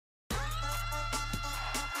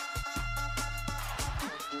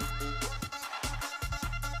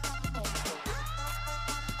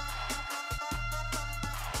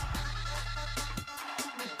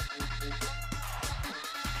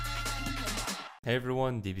Hey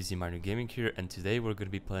everyone, DBC Minor Gaming here, and today we're going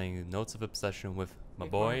to be playing Notes of Obsession with my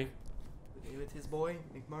boy. With his boy,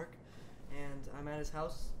 Mikkmark, and I'm at his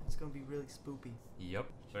house. It's gonna be really spoopy. Yep,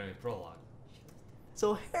 very prologue.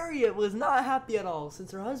 So Harriet was not happy at all. Since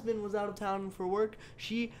her husband was out of town for work,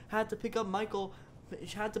 she had to pick up Michael.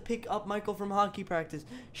 She had to pick up Michael from hockey practice.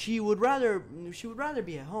 She would rather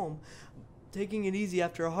be at home, taking it easy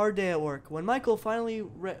after a hard day at work. When Michael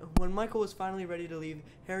was finally ready to leave,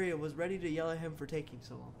 Harriet was ready to yell at him for taking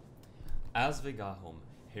so long. As they got home,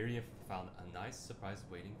 Harriet found a nice surprise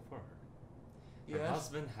waiting for her. Her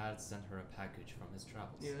husband had sent her a package from his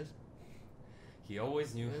travels. Yes. He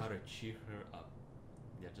always knew how to cheer her up.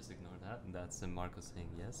 Yeah, just ignore that. That's Marco saying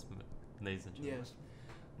yes, ladies and gentlemen.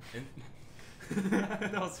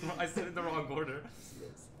 Yes. No, I said it in the wrong order.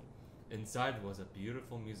 Yes. Inside was a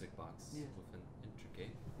beautiful music box with an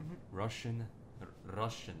intricate Russian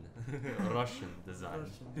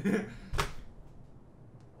design.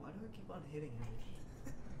 Why do I keep on hitting him?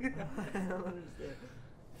 I don't understand.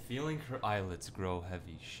 Feeling her eyelids grow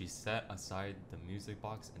heavy, she set aside the music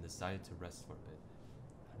box and decided to rest for a bit.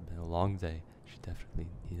 It had been a long day. She definitely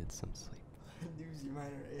needed some sleep. Doozy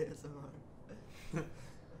minor ASMR.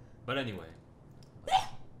 But anyway.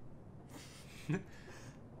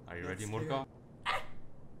 Are you ready, Murko?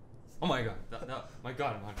 Oh my god, my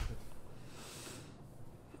god, I'm hungry.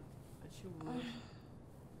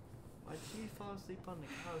 Why'd she fall asleep on the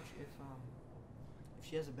couch if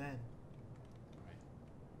she has a bed? Alright.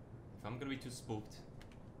 If I'm gonna be too spooked,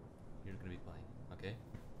 you're gonna be playing, okay?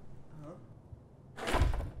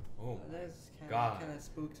 Oh that kinda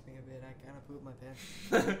spooks me a bit. I kinda pooped my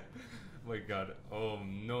pants. My god. Oh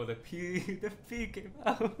no, the pee came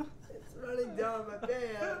out. It's running down my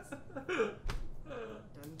pants.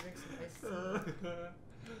 Don't drink some ice.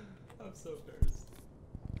 I'm so embarrassed.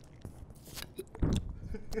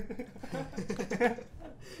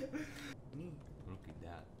 Look at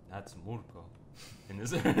that. That's Murko. In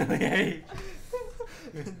his early age.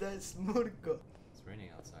 That's Murko. It's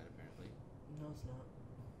raining outside apparently. No, it's not.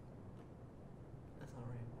 That's not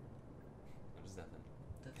rain. What is that then?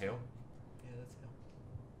 That's Hail? Yeah, that's hail.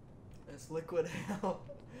 It's liquid hail.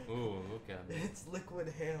 Ooh, look at me. It's liquid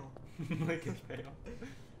hail. Liquid hail.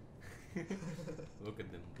 Look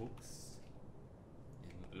at them books.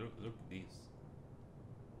 And look at these.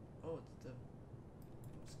 Oh, it's the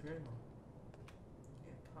Scariest.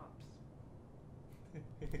 It pops.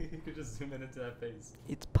 You could just zoom in into that face.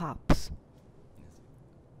 It's pops. Yes.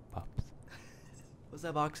 Pops. What's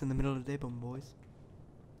that box in the middle of the table, boys?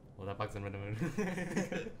 Well, that box in the middle.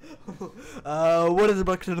 What is the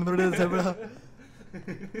box in the middle of the table?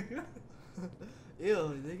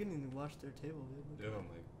 Ew, they can even wash their table, dude. Oh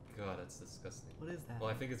my god, that's disgusting. What is that? Well,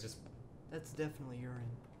 I think it's just... That's definitely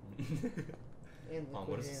urine. And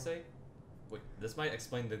what does it say? Wait, this might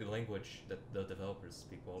explain the language that the developers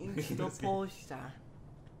speak well.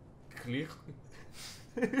 Klik.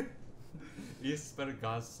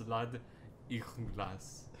 Ispergaslad ich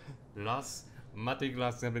glas. Las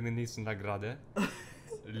matiglas nebenis nagrade.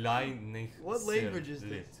 What language is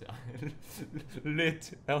this?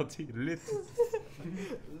 Lit. LT. Lit.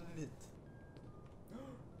 Lit.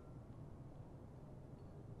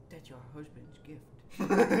 That's your husband's gift.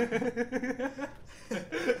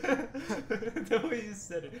 The way you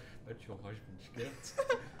said it. That's your husband's gift.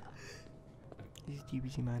 This is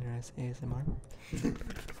DBC Minor ASMR.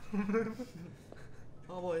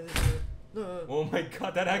 Oh boy, this is it. Oh my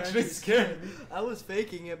god, that actually scared me. I was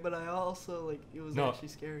faking it, but I also it was actually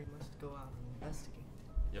scary. Must go out and investigate.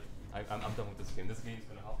 Yep, I'm done with this game. This game's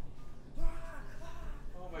gonna help me.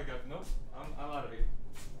 Oh my god, nope, I'm out of here.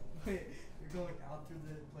 Wait, you're going out through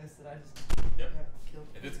the place that I just killed.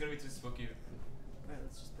 If it's gonna be too spooky. Alright,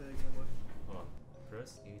 let's just play it again. Hold on.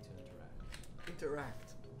 Press E to interact. Interact.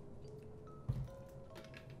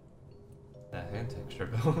 That hand texture,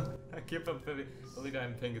 bro. I keep on believing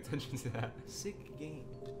I'm paying attention to that. Sick game.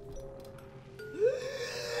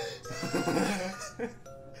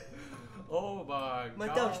 Oh my god. My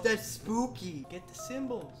gosh, that's spooky. Get the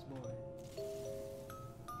symbols, boy.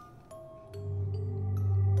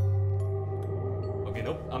 Okay,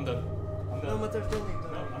 nope, I'm done. No, Matash, don't leave.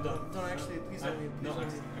 No, I'm done. Don't actually, please don't leave. Please don't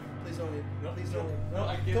leave. Please don't leave. No, please don't leave. No,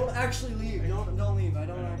 I can't. Don't actually leave. Don't leave. I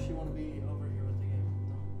don't actually want to be over here with the game.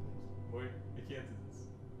 Don't, Wait, I can't do this.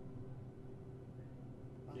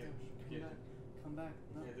 please. Come back.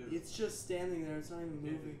 No, Can't do this. it's just standing there. It's not even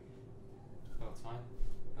moving. Oh, it's fine.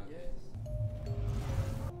 Okay. Yes.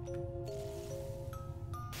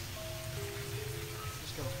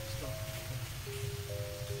 Just go. Just go.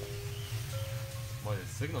 Boy, the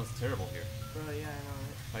signal is terrible here. Bro, yeah, I know,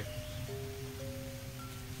 right? Like,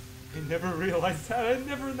 I never realized that. I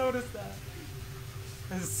never noticed that.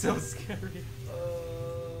 That's so scary.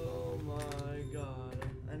 Oh my god.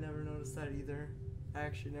 I never noticed that either. I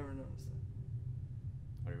actually never noticed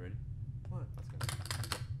that. Are you ready? What? Let's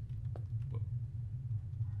go.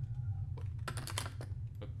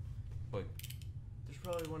 Wait. There's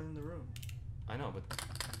probably one in the room. I know, but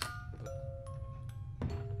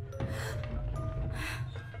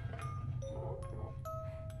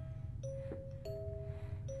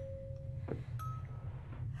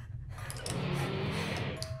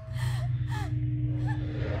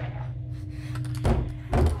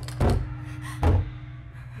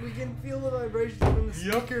We can feel the vibrations from the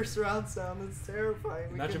speaker surround sound. It's terrifying.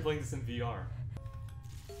 imagine playing this in VR.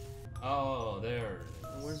 Oh, there.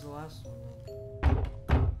 Where's the last one?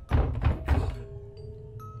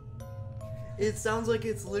 It sounds like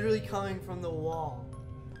it's literally coming from the wall,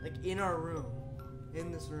 like in our room,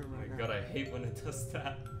 in this room Oh right my now. god, I hate when it does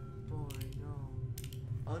that. Oh, I know.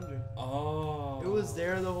 Under. Oh. It was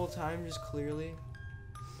there the whole time, just clearly.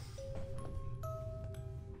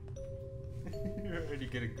 You're already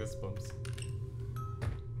getting goosebumps.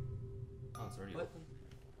 Oh, it's already What? open.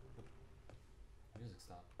 Music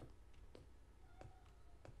stopped.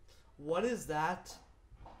 What is that?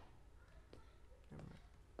 Never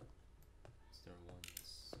mind. Is there one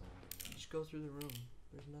somewhere? Just go through the room.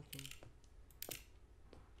 There's nothing.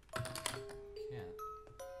 Can't.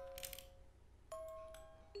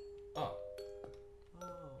 Oh. Oh.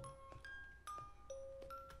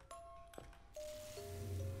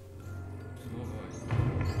 Oh boy.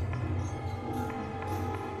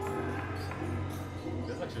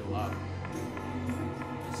 That's actually loud.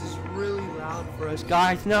 This is really loud for us.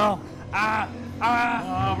 Guys, no!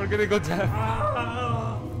 Ah, we're gonna go deaf.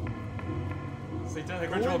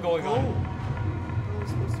 Satanic ritual going on. Where are we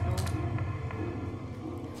supposed to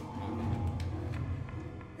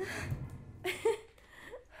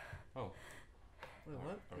Oh, go? Wait,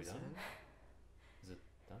 what? Are we What's the done? end? Is it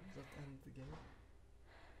done? Is that the end of the game?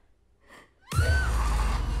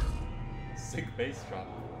 Sick bass drop.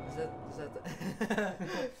 Is that the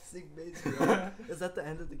sick bass drop? Is that the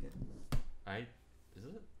end of the game? Is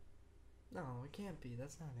it? No, it can't be.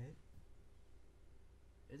 That's not it.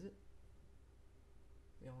 Is it?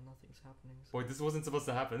 Yo, nothing's happening. So. Boy, this wasn't supposed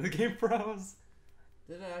to happen. The game froze.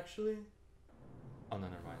 Did it actually? Oh no,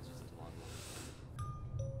 never mind. It's just a long one.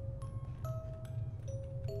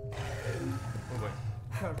 Oh boy.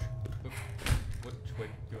 Crouch. Which way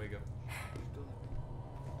do I go? Go.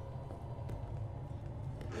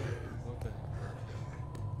 What the heck?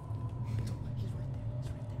 He's right there. He's right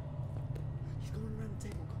there. He's going around the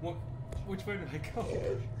table. Go. What? Which way do I go?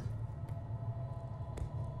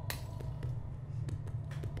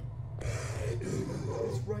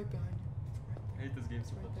 It's right behind you. I hate this game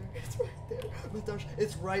so much. It's right there. Mitash,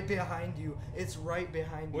 it's right behind you. It's right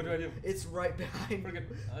behind you. What do I do? It's right behind Forget.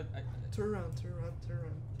 you. I, Turn around, turn around, turn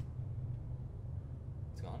around.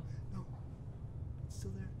 it's gone? No. It's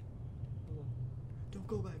still there. Don't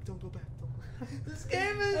go back, don't go back, don't go back. This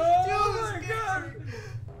game is Oh my too God. scary.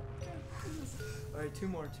 Alright, two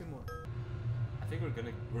more. I think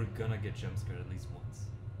we're gonna get jump scared at least once.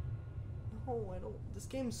 No, I don't. This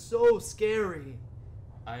game's so scary.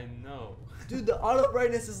 I know. Dude, the auto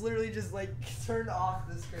brightness is literally just like turned off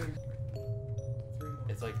the screen. Three more.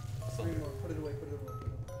 It's like Three more. Put it away, put it away.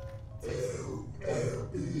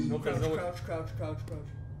 no, Crouch, no, crouch.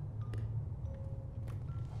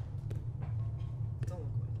 Don't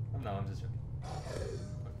look away. No, I'm just joking.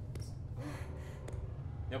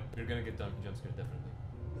 Yep, you're gonna get jump scared definitely.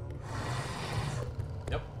 No.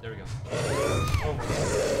 Yep, there we go. Oh.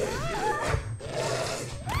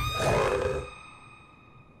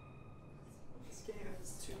 This game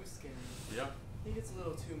is too scary. Yep. I think it's a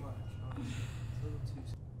little too much. Honestly. It's a little too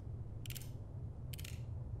scary.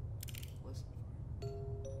 Listen for it.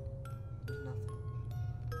 There's nothing.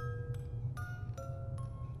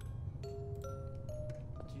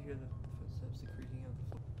 Do you hear the footsteps, the creaking of the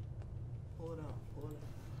foot? Pull it out, pull it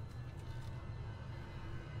out.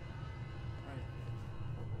 Alright.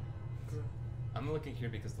 Good. I'm looking here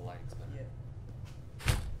because the lighting's better.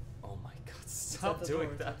 Yeah. Oh my god, It's stop at the doing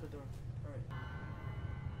door, that. It's at the door. Alright.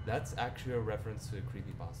 That's actually a reference to a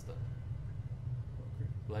creepypasta. Okay.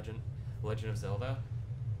 Legend of Zelda.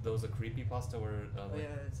 There was a creepypasta where Oh like, yeah,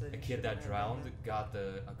 it said a you kid that shouldn't have done drowned that. got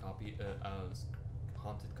a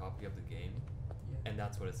haunted copy of the game, Yeah. and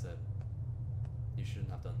that's what it said. You shouldn't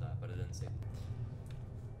have done that, but it didn't say.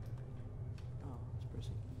 Oh, it's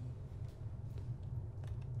pressing E.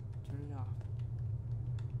 Turn it off.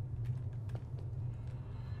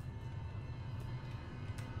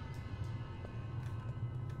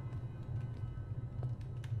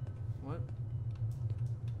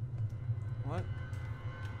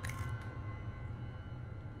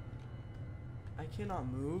 cannot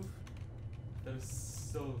move. That is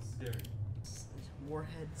so scary. His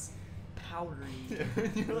warhead's powdery.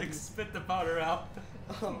 You like spit the powder out.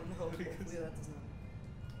 Oh no, Because- hopefully that does not.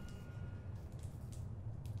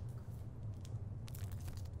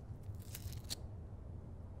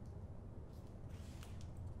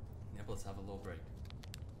 Yep, let's have a little break.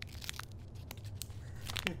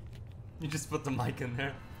 You just put the mic in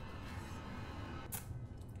there.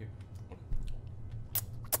 Here.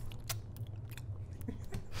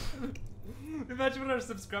 Imagine what our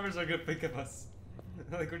subscribers are gonna think of us.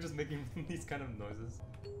 Like we're just making these kind of noises.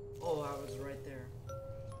 Oh, I was right there.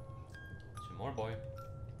 Two more, boy.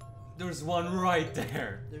 There's one right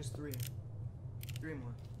there. There's 3. 3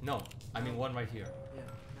 more. No, I mean one right here. Yeah,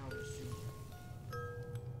 now there's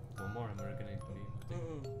 2. One more, and we're gonna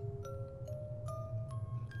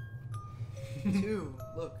leave. 2.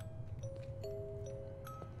 Look.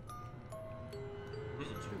 There's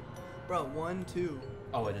 2. Bro, 1, 2.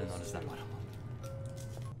 Oh, I didn't notice that one.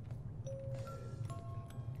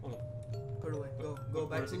 Oh, Put it away. Go. Go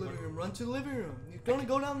Where back is to he the living going? room. Run to the living room. You're gonna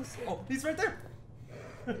go down the stairs. oh, he's right there.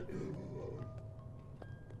 Hide.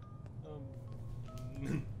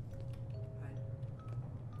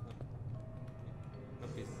 No,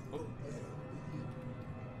 he's, oh.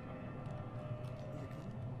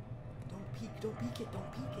 Don't peek. Don't peek it.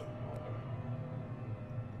 Don't peek it.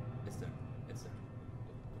 It's there. It's there.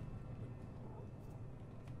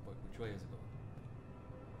 Wait, which way is it going?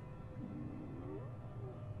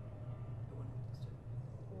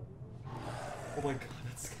 Oh my god,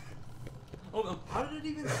 that's scary. Oh, no. How did it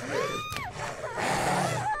even see it?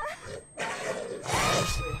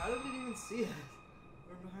 Wait, how did it even see us?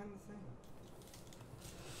 We're behind the thing.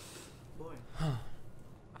 Boy.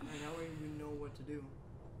 Alright, now we know what to do.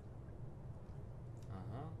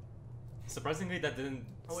 Uh-huh. Surprisingly, that didn't...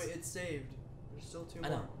 Oh wait, it's saved. There's still 2 I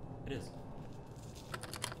more. know. It is.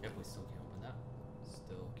 Yep, we still can't open that.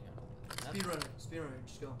 Still can't open that. Speedrunner,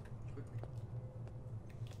 just go. Quickly.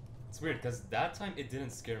 It's weird, because that time it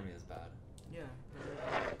didn't scare me as bad. Yeah,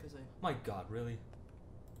 because My god, really?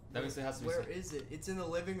 That means it has to be... Where some- is it? It's in the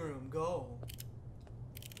living room. Go.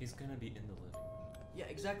 He's gonna be in the living room. Yeah,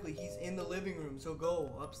 exactly. He's in the living room, so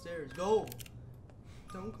go upstairs. Go.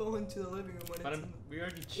 Don't go into the living room when But it's in we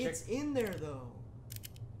already checked... It's in there though.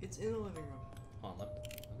 It's in the living room. Hold on,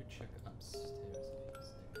 let me check upstairs if he's there.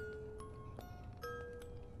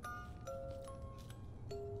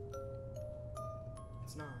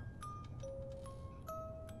 It's not.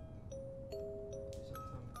 Please don't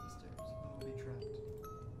climb up the stairs. We'll be trapped.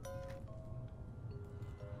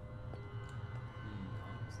 No,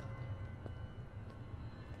 it's not there.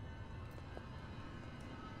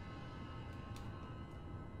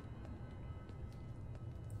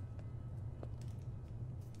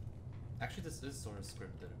 Actually, this is sort of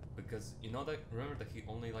scripted because you know that remember that he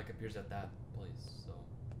only like appears at that place, so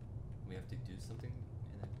we have to do something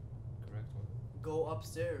in a correct order. Go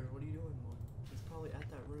upstairs. What are you doing, boy? It's probably at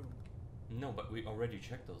that room. No, but we already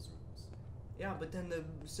checked those rooms. Yeah, but then the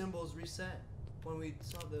symbols reset when we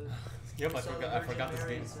saw the. Yep, I saw the forgot. I Virgin forgot this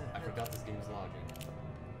Mary game's. set. I forgot this game's logic.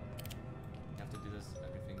 You have to do this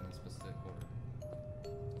everything in a specific order.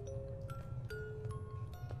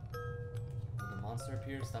 When the monster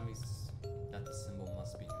appears, that means that the symbol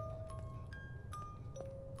must be nearby.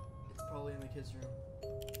 It's probably in the kids' room.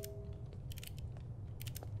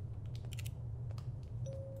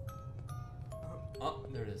 Oh,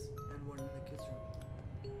 there it is. And one in the kids'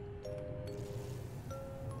 room.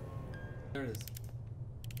 There it is.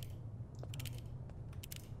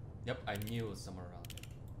 Yep, I knew it was somewhere around here.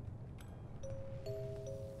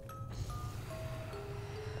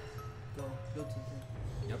 Go to the thing.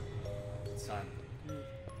 Yep, it's time.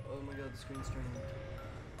 Oh my god, the screen's turning.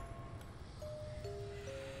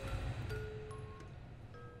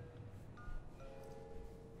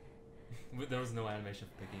 There was no animation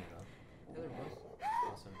of picking it up. Yeah, there was.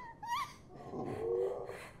 Oh, sorry.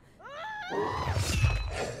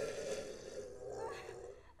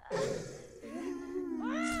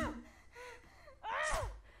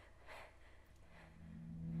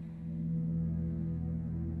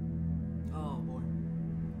 Oh boy.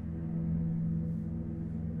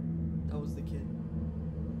 That was the kid.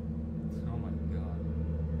 Oh my god.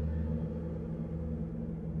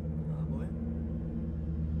 Oh boy.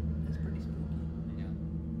 That's pretty spooky.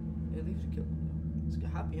 Yeah. It leaves you killed. It's a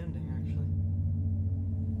happy ending, actually.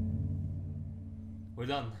 We're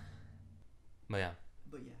done. But yeah.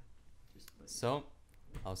 But yeah. Just. So,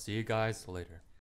 I'll see you guys later.